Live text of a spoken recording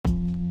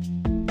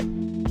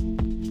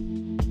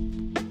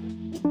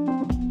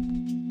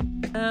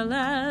Well,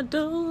 I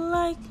don't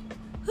like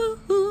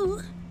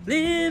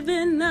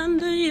living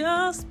under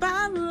your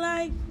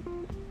spotlight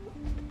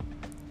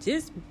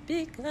just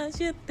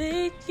because you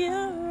think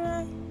you're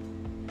right.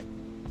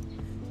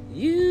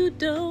 You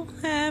don't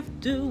have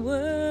to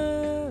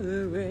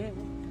worry.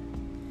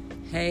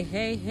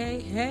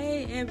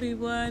 Hey,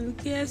 everyone,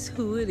 guess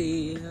who it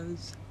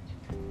is?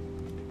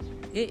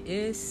 It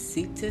is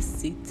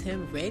Sita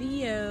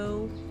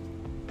Radio.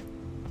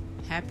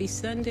 Happy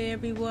Sunday,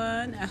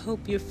 everyone. I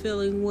hope you're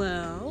feeling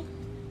well.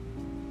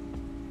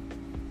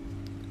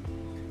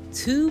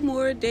 2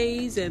 more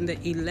days and the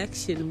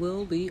election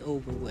will be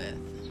over with.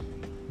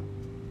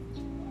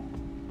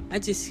 I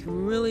just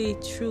really,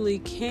 truly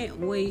can't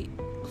wait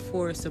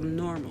for some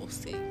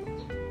normalcy.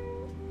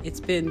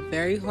 It's been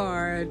very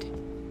hard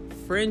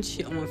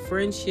on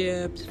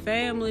friendships,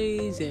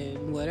 families,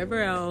 and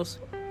whatever else,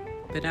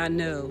 but I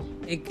know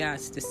it got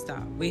to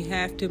stop. We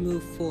have to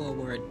move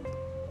forward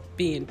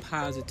being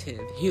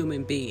positive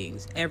human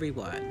beings,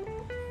 everyone.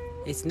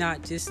 It's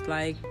not just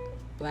like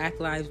Black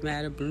Lives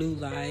Matter, Blue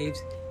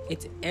Lives.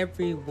 It's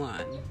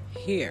everyone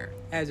here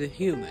as a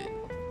human.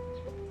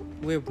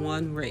 We're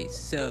one race.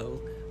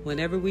 So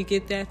whenever we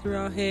get that through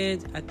our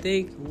heads, I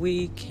think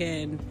we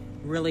can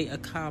really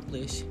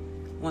accomplish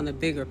on a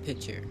bigger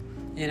picture.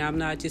 And I'm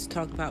not just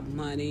talking about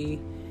money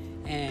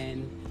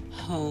and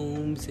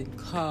homes and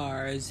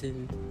cars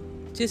and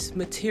just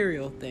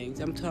material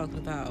things. I'm talking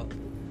about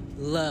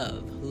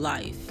love,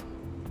 life,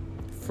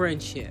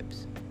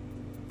 friendships,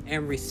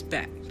 and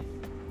respect.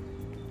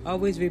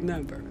 Always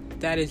remember,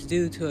 that is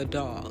due to a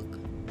dog.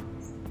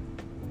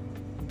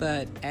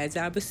 But as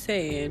I was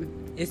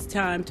saying, it's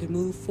time to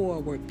move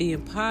forward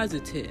being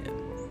positive.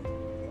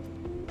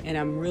 And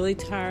I'm really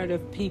tired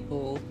of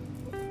people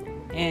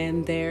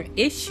and their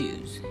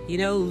issues.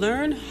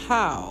 Learn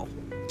how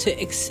to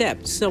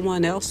accept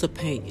someone else's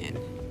opinion.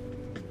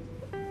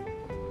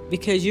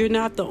 Because you're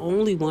not the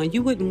only one.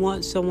 You wouldn't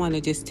want someone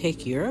to just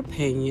take your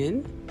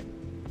opinion.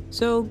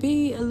 So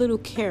be a little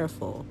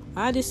careful.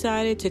 I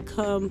decided to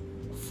come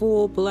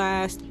full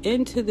blast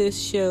into this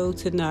show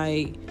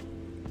tonight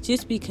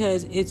just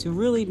because it's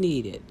really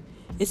needed.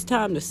 It's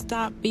time to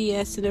stop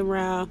BSing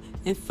around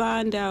and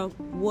find out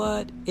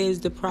what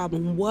is the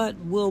problem. What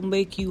will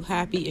make you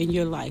happy in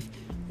your life?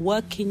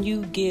 What can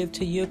you give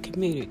to your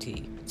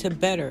community to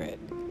better it?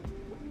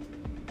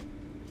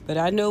 But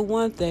I know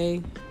one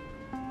thing.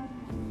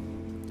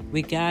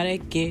 We gotta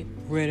get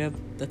rid of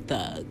the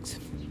thugs.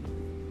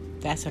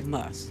 That's a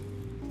must.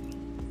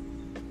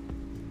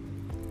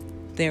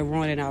 They're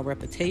ruining our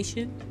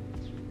reputation.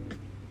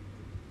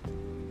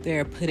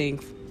 They're putting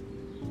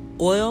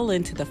oil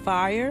into the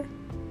fire.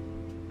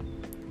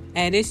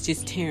 And it's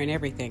just tearing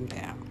everything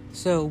down.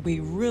 So we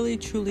really,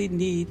 truly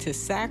need to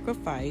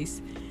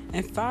sacrifice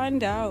and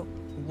find out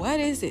what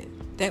is it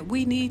that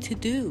we need to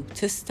do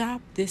to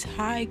stop this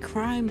high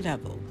crime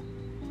level.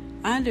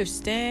 I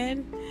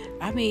understand.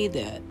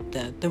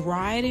 The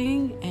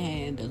rioting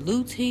and the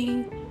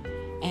looting,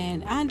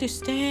 and I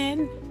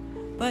understand,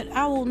 but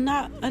I will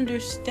not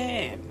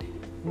understand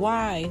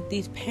why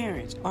these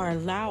parents are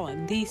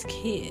allowing these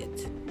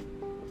kids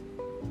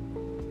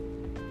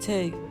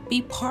to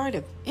be part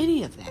of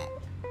any of that.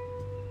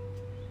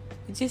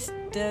 It just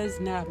does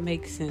not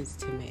make sense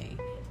to me.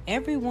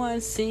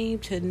 Everyone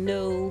seems to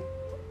know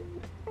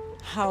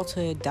how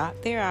to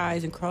dot their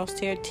I's and cross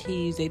their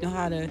T's. They know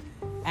how to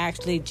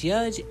actually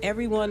judge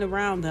everyone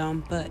around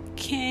them, but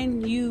can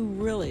you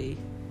really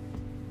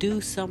do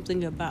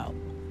something about?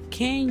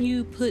 Can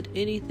you put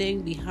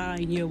anything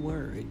behind your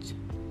words?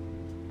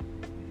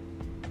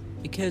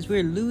 Because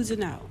we're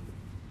losing out.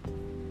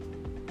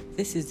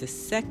 This is the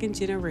second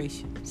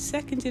generation.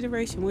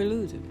 We're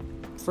losing.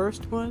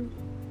 First one,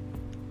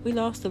 we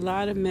lost a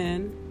lot of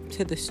men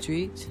to the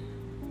streets.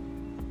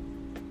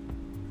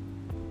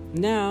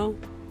 Now,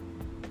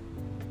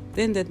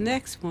 then the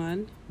next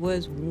one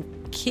was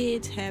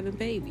kids having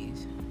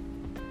babies.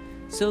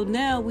 So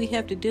now we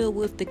have to deal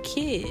with the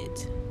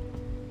kids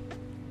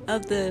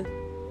of the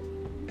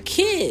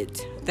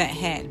kids that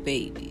had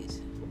babies.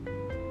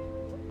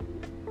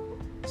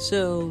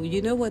 So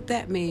you know what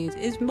that means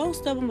is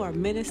most of them are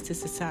menace to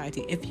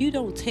society. If you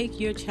don't take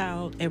your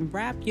child and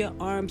wrap your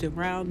arms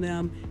around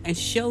them and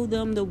show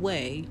them the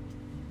way,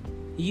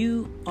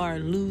 you are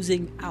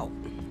losing out.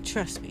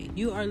 Trust me,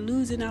 you are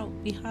losing out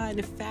behind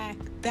the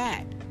fact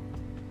that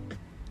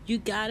you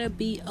gotta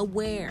be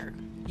aware.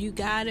 You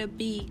gotta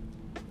be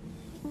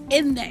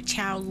in that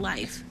child's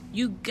life.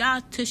 You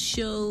got to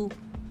show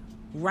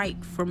right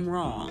from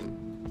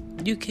wrong.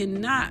 You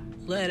cannot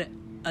let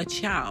a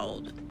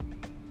child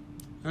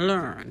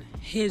learn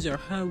his or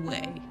her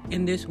way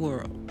in this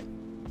world.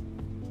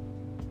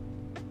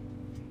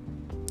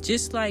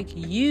 Just like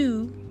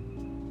you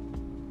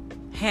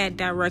had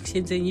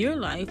directions in your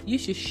life, you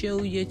should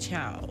show your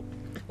child.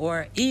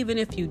 Or even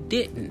if you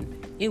didn't,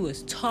 it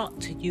was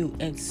taught to you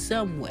in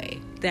some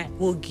way that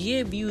will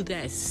give you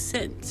that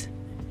sense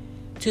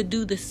to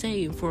do the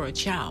same for a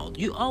child.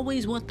 You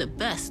always want the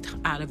best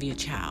out of your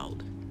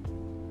child.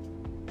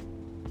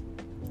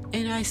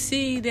 And I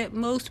see that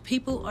most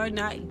people are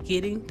not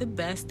getting the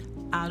best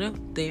out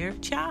of their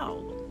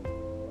child.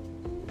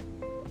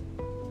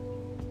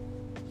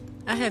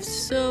 I have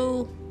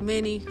so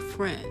many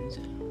friends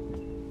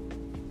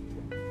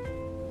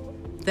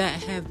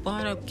that have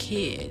brought up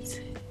kids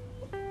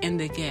in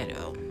the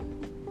ghetto.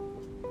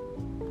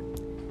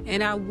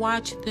 And I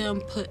watched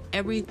them put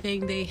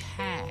everything they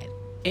had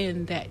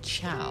in that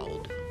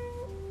child.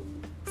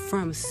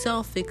 From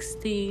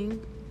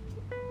self-esteem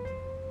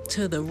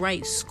to the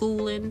right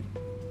schooling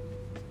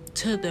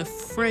to the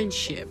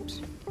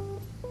friendships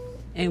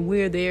and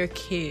where their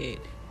kid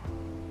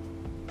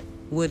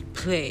would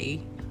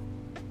play.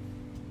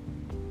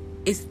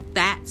 It's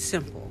that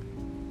simple.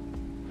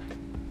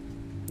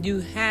 You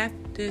have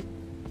to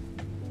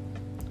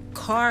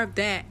carve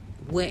that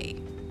way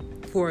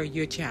for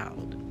your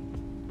child.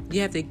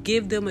 You have to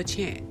give them a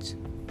chance.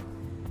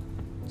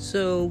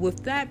 So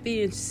with that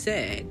being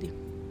said,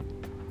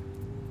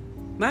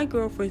 my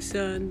girlfriend's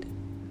son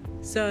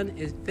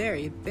is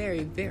very,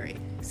 very, very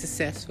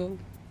successful.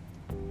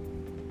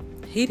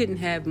 He didn't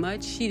have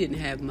much. She didn't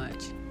have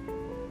much.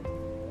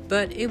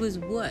 But it was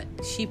what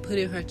she put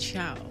in her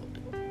child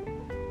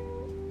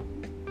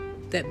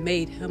that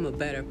made him a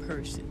better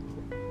person.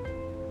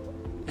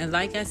 And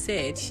like I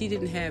said, she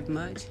didn't have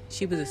much.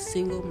 She was a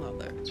single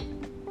mother.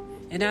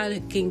 And I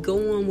can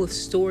go on with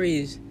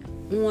stories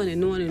on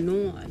and on and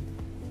on.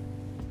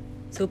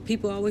 So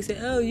people always say,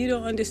 oh, you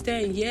don't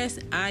understand. Yes,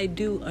 I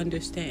do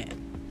understand.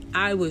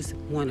 I was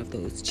one of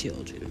those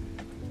children.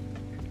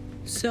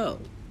 So,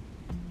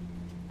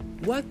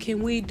 what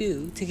can we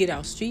do to get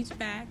our streets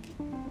back?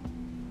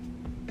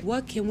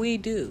 What can we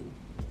do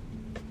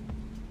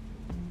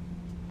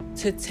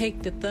to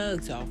take the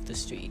thugs off the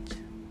streets?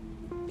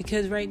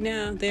 Because right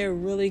now, they're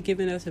really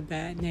giving us a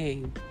bad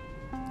name.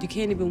 You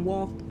can't even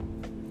walk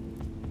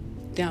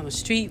down the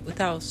street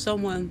without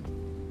someone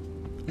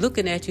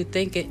looking at you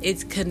thinking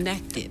it's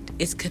connected.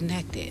 It's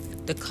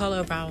connected. The color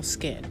of our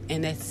skin.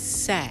 And that's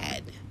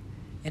sad.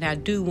 And I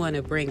do want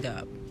to bring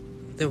up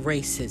the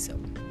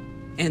racism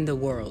in the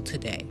world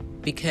today.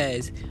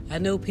 Because I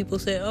know people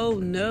say, oh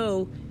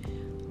no,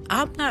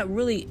 I'm not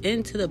really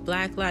into the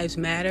Black Lives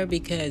Matter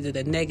because of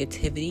the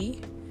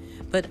negativity.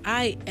 But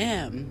I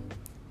am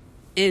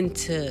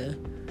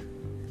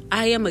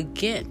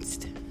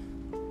against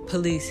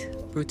police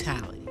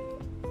brutality.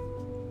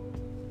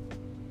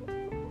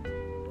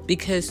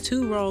 Because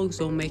two wrongs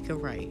don't make a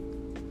right.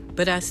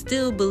 But I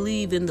still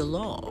believe in the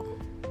law.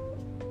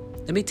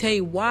 Let me tell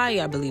you why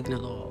I believe in the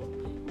law.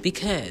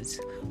 Because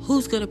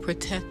who's going to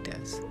protect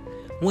us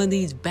when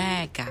these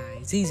bad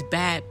guys, these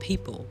bad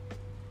people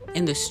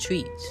in the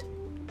streets,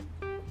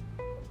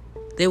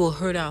 they will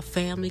hurt our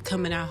family,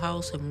 come in our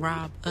house and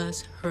rob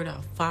us, hurt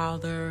our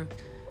father,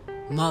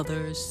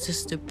 mothers,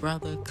 sister,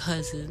 brother,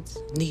 cousins,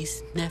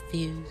 niece,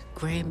 nephews,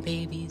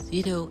 grandbabies,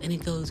 and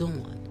it goes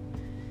on.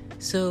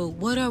 So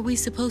what are we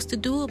supposed to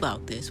do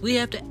about this? We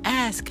have to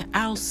ask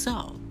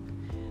ourselves,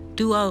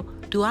 do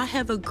I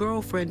have a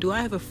girlfriend, do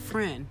I have a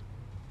friend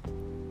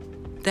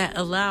that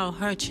allow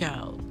her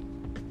child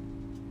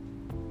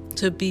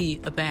to be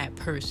a bad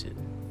person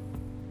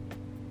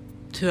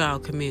to our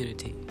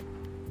community?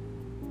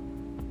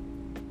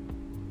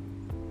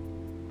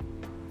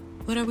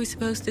 What are we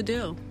supposed to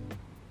do?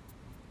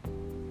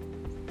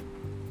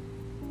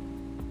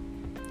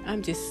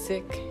 I'm just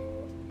sick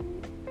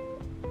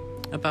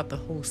about the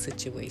whole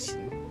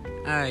situation.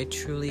 I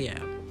truly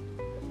am.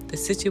 The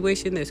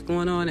situation that's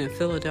going on in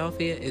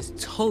Philadelphia is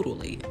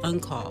totally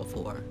uncalled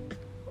for.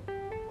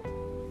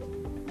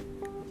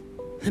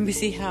 Let me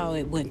see how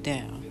it went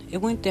down. It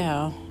went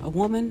down. A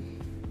woman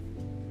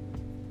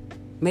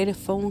made a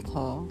phone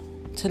call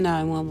to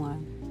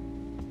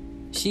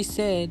 911. She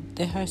said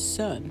that her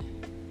son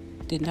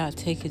did not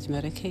take his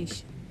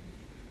medication.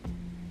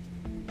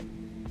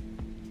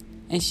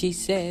 And she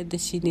said that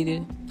she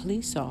needed a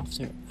police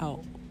officer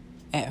out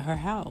at her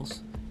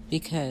house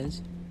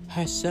because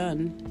her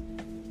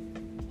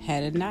son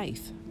had a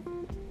knife.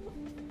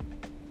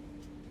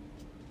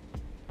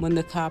 When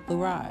the cop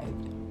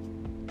arrived,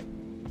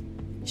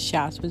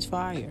 shots was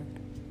fired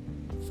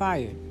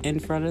in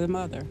front of the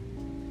mother.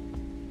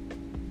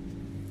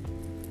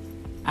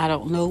 I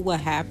don't know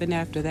what happened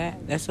after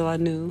that. That's all I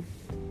knew.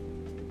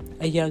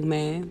 A young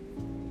man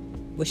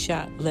was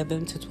shot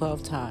 11 to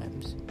 12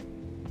 times.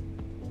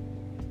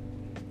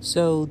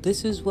 So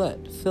this is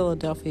what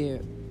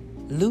Philadelphia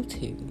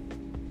looting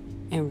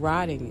and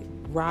rioting.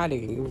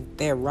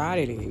 They're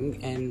rioting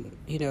and,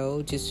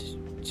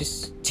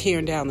 just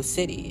tearing down the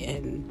city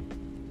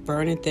and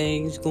burning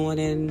things, going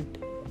in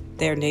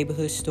their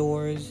neighborhood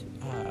stores,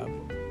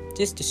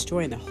 just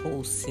destroying the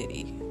whole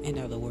city, in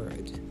other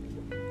words.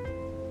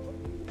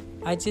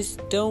 I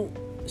just don't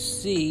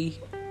see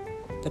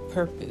the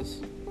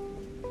purpose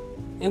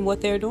in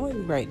what they're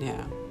doing right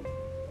now.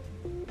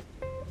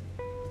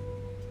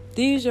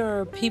 These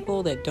are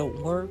people that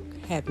don't work,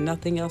 have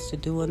nothing else to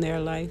do in their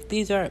life.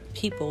 These aren't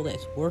people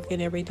that's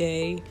working every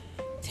day,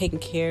 taking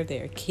care of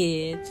their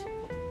kids.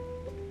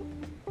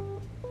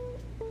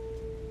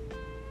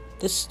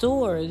 The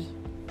stores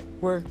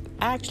were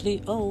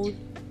actually owned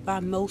by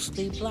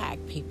mostly black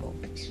people.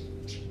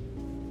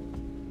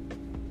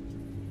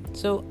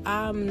 So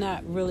I'm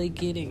not really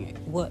getting it,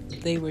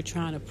 what they were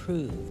trying to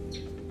prove.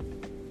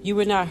 You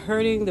were not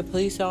hurting the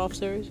police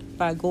officers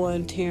by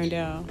going tearing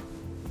down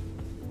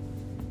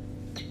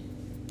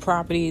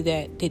property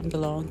that didn't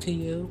belong to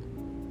you.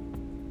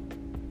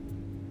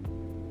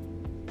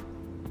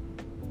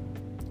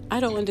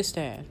 I don't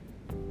understand.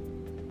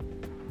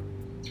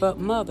 But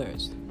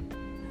mothers,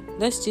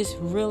 let's just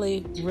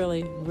really,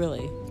 really,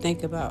 really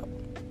think about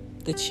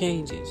the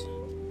changes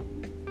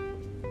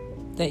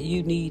that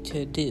you need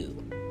to do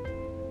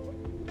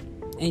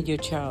in your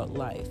child's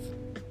life.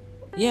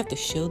 You have to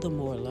show them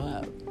more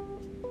love.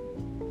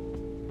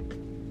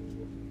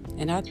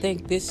 And I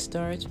think this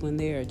starts when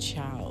they're a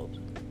child.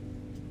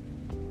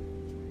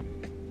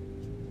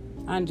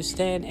 I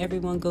understand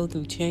everyone go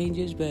through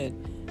changes, but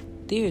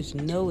there's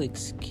no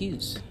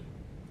excuse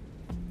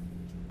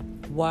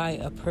why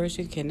a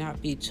person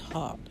cannot be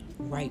taught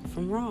right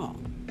from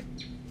wrong.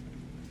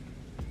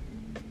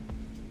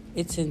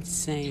 It's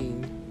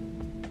insane.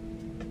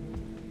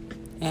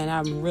 And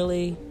I'm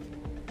really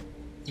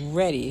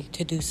ready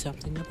to do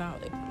something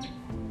about it.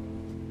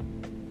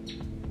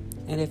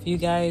 And if you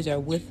guys are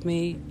with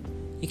me,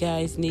 you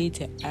guys need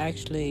to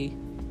actually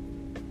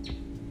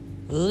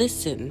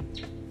listen.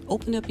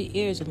 Open up your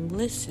ears and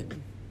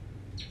listen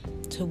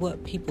to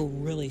what people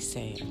really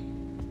saying.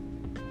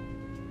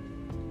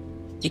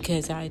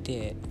 Because I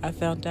did. I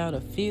found out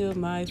a few of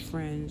my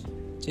friends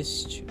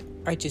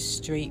are just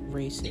straight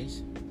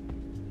racist.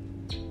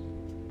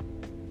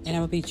 And I'm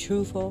going to be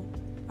truthful.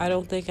 I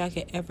don't think I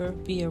could ever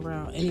be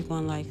around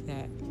anyone like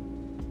that.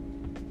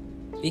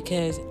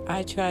 Because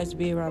I try to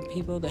be around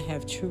people that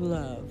have true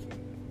love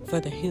for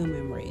the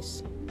human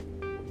race.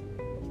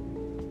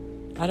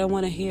 I don't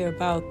want to hear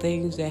about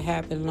things that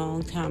happened a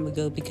long time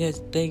ago, because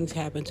things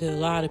happened to a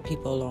lot of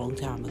people a long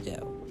time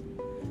ago.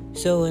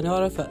 So in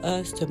order for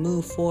us to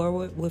move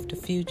forward with the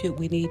future,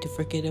 we need to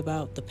forget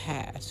about the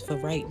past for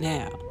right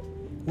now.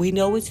 We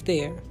know it's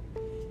there.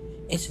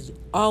 It's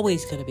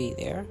always going to be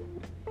there.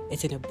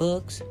 It's in the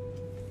books.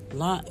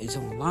 It's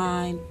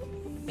online.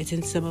 It's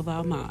in some of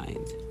our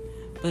minds.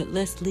 But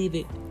let's leave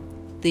it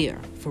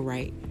there for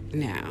right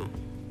now.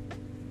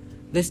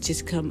 Let's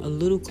just come a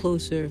little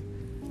closer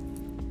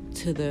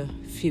to the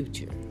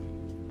future.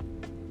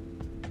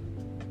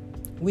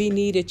 We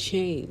need a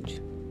change.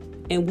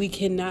 And we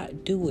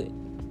cannot do it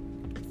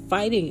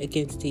fighting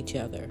against each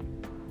other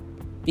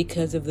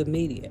because of the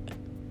media.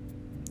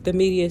 The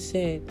media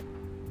said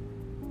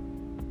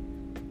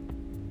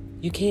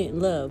you can't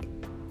love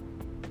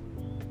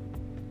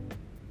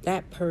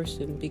that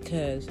person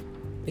because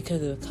of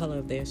the color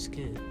of their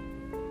skin.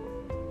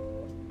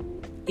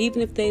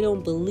 Even if they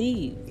don't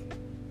believe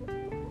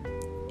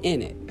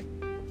in it,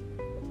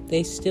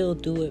 they still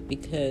do it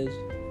because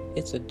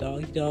it's a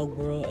dog-eat-dog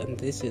world, and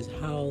this is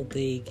how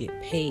they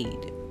get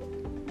paid.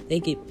 They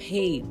get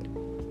paid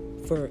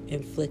for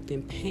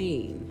inflicting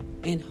pain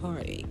and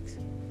heartaches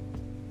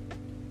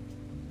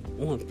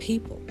on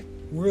people,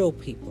 real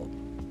people,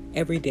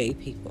 everyday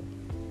people.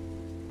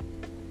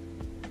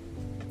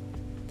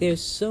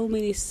 There's so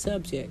many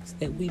subjects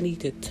that we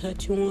need to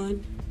touch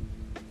on,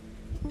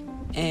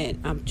 and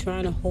I'm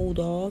trying to hold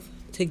off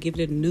to give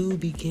it a new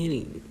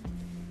beginning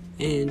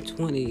in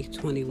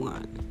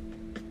 2021.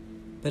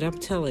 But I'm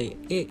telling you,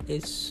 it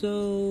is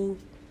so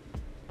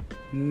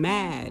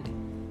mad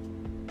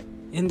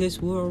in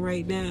this world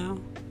right now.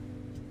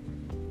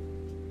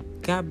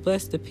 God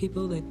bless the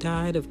people that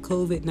died of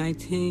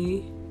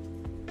COVID-19.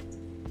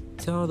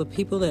 To all the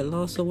people that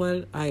lost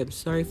someone, I am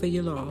sorry for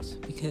your loss,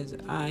 because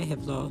I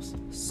have lost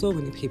so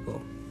many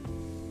people.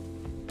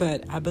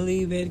 But I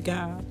believe in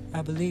God.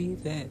 I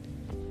believe that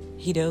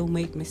He don't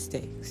make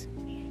mistakes.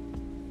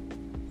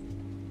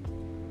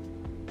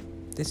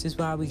 This is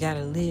why we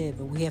gotta live,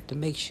 and we have to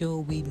make sure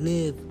we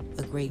live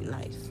a great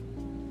life.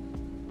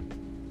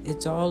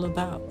 It's all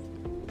about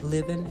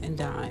living and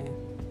dying.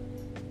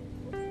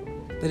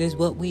 But it's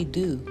what we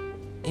do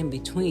in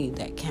between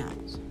that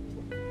counts.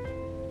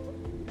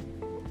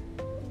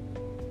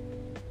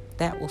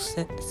 That will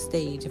set the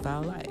stage of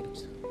our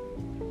lives.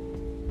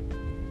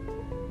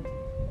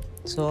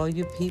 So all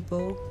you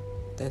people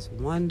that's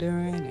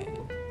wondering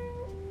and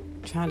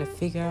trying to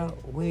figure out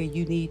where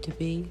you need to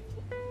be,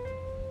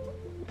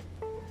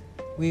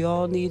 we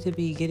all need to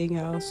be getting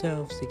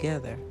ourselves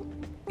together,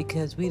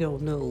 because we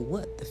don't know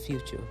what the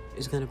future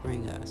is going to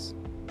bring us.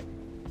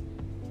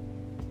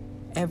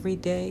 Every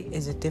day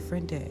is a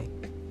different day.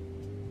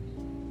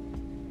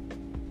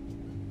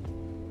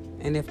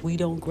 And if we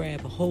don't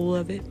grab a hold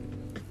of it,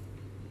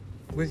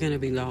 we're going to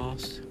be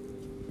lost.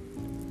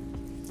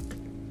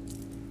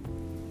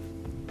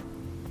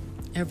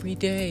 Every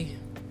day,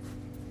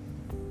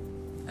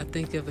 I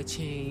think of a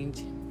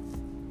change.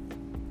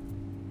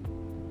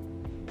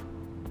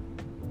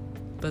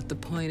 But the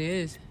point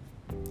is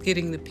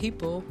getting the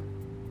people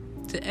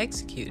to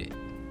execute it.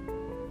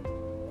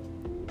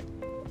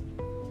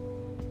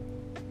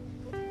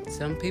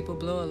 Some people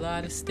blow a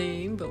lot of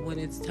steam, but when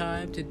it's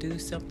time to do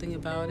something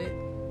about it,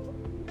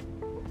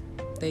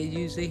 they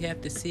usually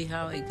have to see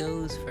how it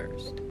goes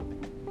first.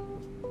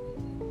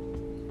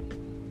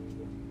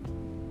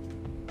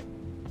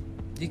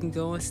 You can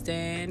go and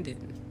stand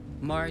and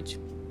march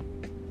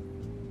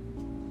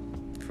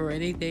for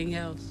anything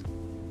else.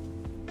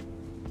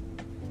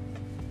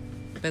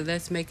 But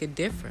let's make a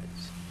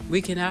difference.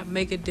 We cannot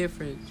make a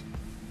difference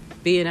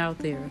being out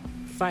there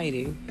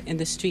fighting in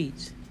the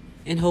streets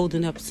and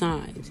holding up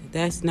signs.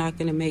 That's not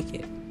going to make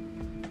it.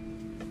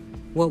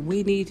 What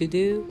we need to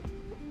do,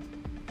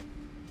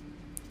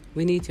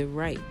 we need to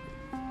write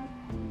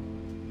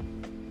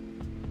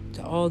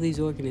to all these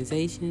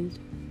organizations.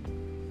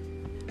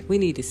 We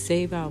need to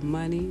save our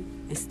money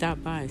and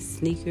stop buying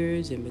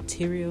sneakers and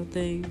material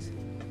things.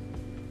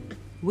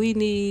 We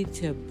need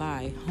to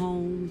buy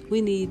homes.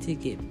 We need to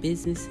get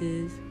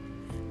businesses.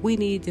 We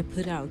need to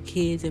put our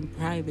kids in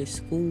private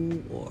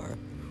school or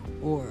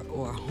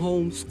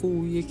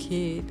homeschool your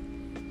kid.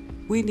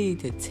 We need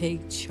to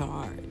take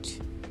charge.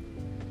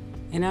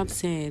 And I'm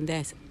saying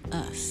that's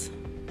us.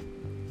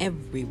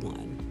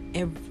 Everyone.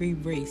 Every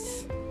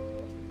race.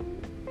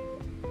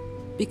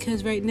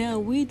 Because right now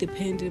we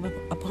depend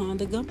upon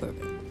the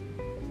government.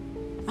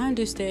 I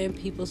understand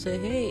people say,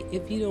 hey,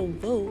 if you don't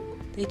vote,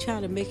 they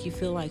try to make you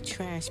feel like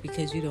trash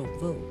because you don't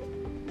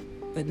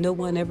vote. But no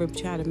one ever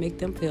try to make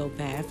them feel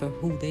bad for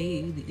who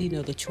they,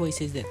 the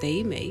choices that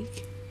they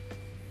make.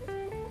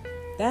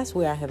 That's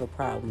where I have a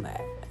problem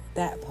at,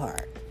 that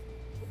part.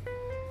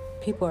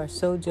 People are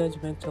so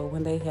judgmental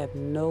when they have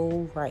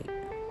no right.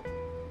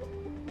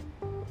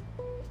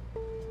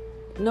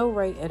 No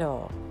right at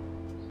all.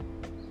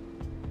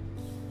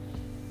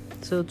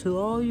 So to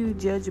all you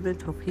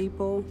judgmental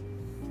people,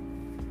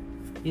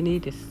 you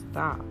need to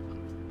stop.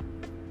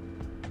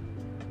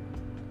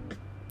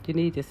 You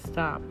need to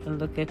stop and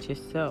look at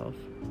yourself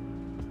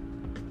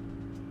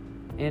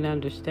and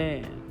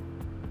understand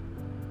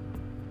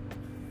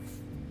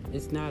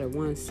it's not a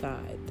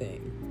one-sided thing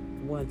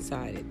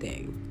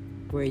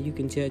where you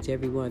can judge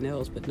everyone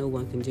else but no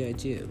one can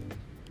judge you.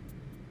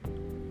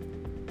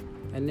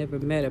 I never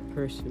met a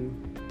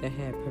person that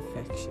had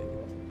perfection.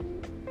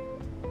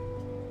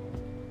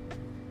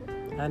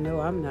 I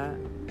know I'm not.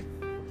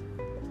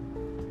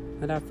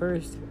 When I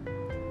first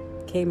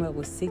came up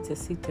with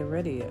Sita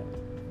Radio,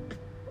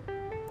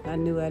 I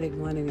knew I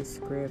didn't want any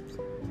scripts.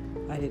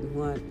 I didn't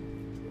want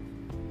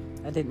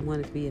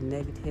it to be a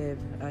negative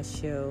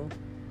show.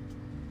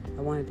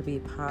 I wanted to be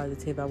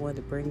positive. I wanted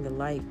to bring the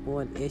light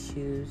on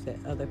issues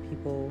that other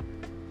people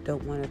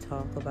don't want to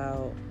talk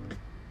about.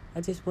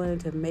 I just wanted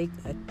to make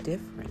a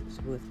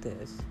difference with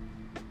this.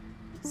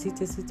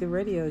 Sita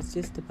Radio is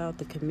just about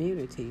the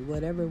community.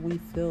 Whatever we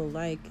feel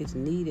like is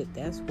needed,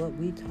 that's what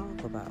we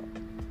talk about.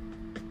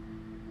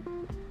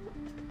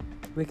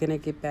 We're going to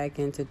get back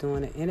into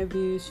doing the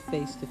interviews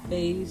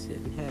face-to-face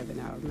and having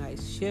our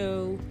nice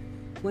show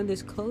when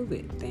this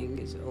COVID thing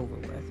is over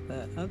with.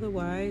 But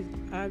otherwise,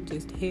 I'm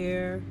just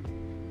here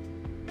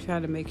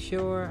trying to make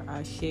sure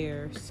I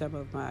share some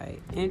of my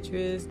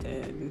interest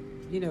and,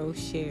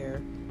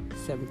 share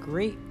some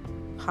great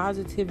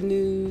positive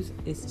news.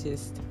 It's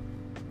just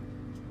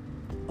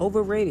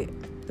overrated,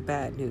 the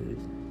bad news.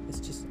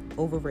 It's just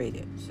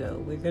overrated.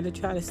 So we're going to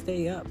try to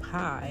stay up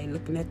high,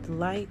 looking at the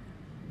light,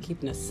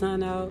 keeping the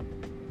sun out,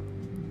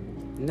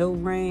 no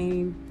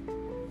rain.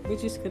 We're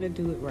just going to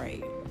do it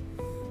right.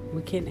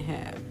 We can't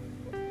have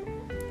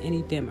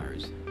any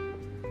dimmers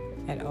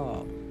at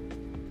all.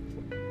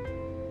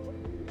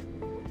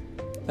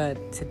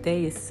 But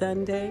today is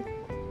Sunday,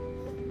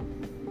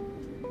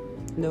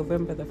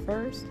 November the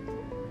 1st.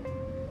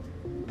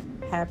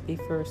 Happy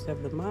 1st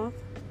of the month.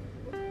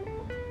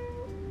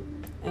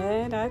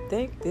 And I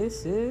think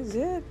this is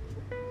it.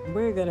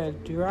 We're going to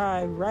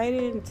drive right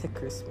into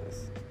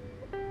Christmas.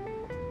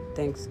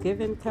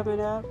 Thanksgiving coming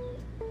up.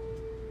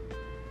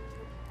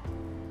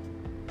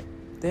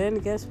 Then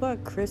guess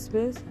what?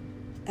 Christmas.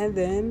 And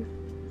then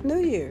New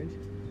Year's.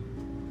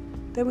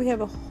 Then we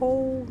have a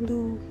whole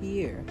new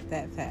year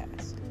that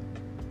fast.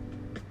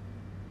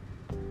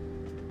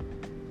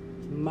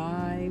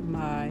 My.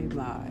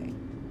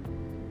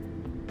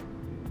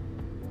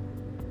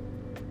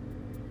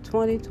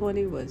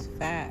 2020 was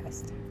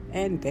fast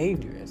and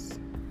dangerous.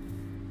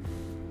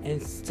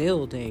 And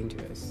still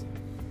dangerous.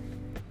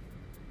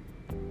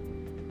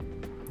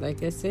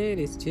 Like I said,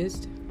 it's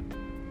just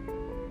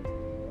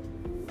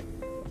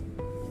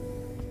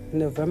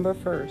November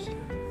 1st.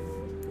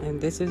 And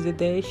this is the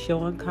day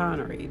Sean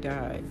Connery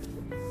died.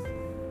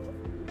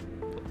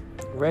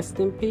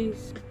 Rest in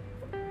peace.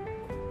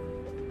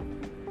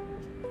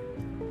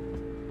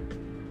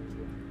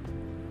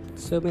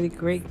 So many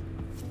great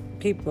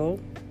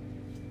people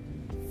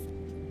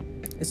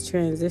is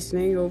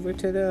transitioning over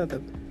to the other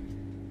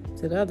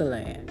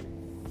land.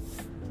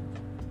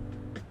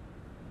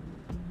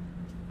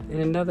 And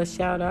another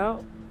shout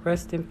out,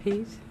 rest in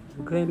peace,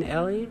 Glenn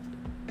Elliott.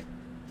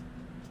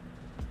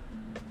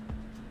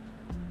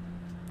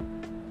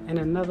 And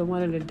another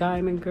one of the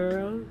Diamond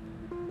Girls,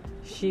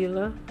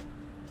 Sheila.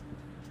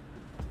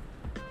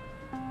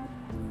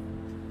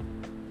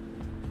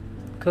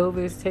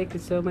 COVID is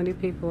taking so many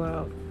people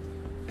out.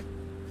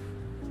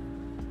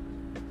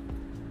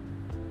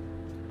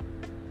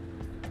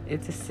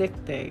 It's a sick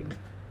thing.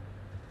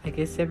 I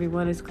guess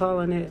everyone is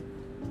calling it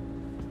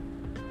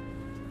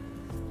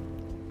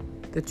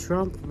the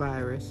Trump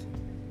virus.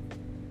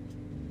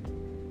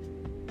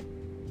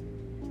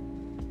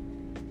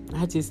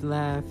 I just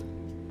laugh.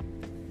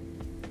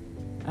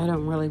 I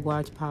don't really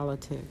watch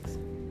politics.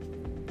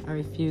 I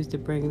refuse to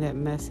bring that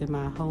mess in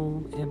my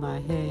home, in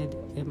my head,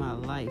 in my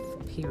life,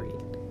 period.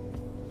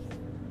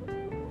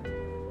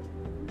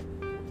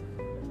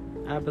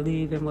 I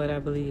believe in what I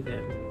believe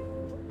in.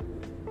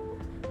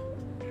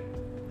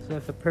 So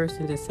if a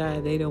person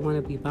decides they don't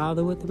want to be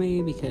bothered with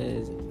me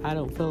because I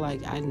don't feel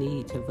like I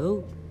need to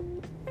vote,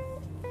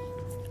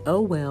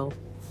 oh well,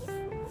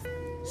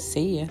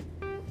 see ya.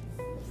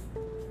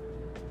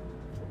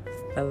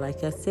 But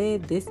like I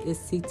said, this is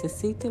Sita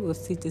Sita with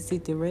Sita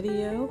Sita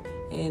Radio,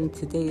 and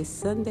today is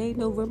Sunday,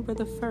 November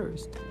the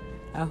 1st.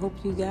 I hope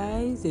you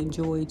guys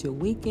enjoyed your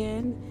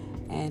weekend,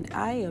 and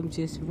I am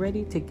just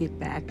ready to get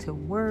back to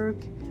work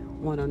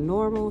on a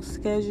normal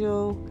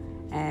schedule,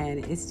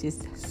 and it's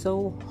just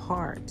so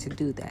hard to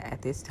do that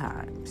at this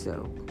time.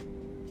 So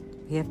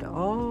we have to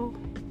all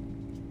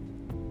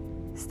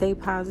stay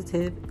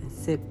positive and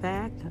sit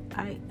back.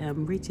 I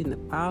am reaching the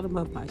bottom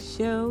of my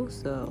show,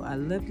 so I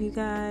love you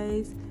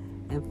guys.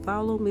 And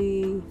follow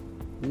me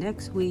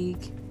next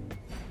week.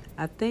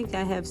 I think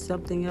I have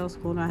something else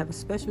going on. I have a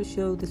special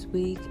show this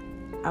week.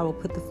 I will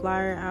put the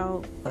flyer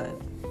out, but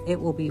it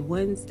will be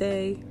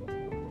Wednesday.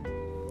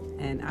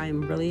 And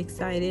I'm really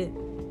excited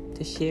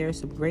to share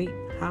some great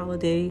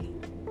holiday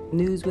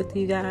news with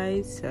you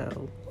guys.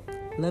 So,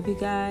 love you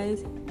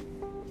guys.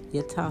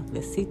 You're talking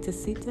to Sita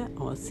Sita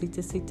on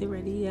Sita Sita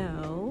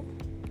Radio.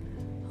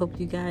 Hope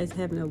you guys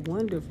having a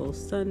wonderful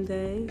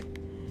Sunday.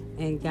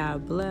 And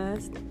God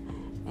bless.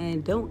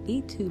 And don't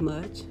eat too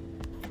much,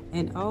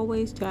 and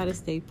always try to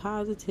stay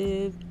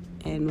positive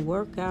and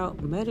work out,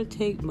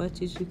 meditate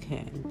much as you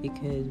can,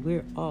 because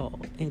we're all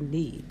in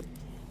need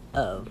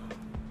of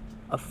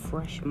a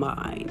fresh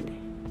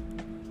mind.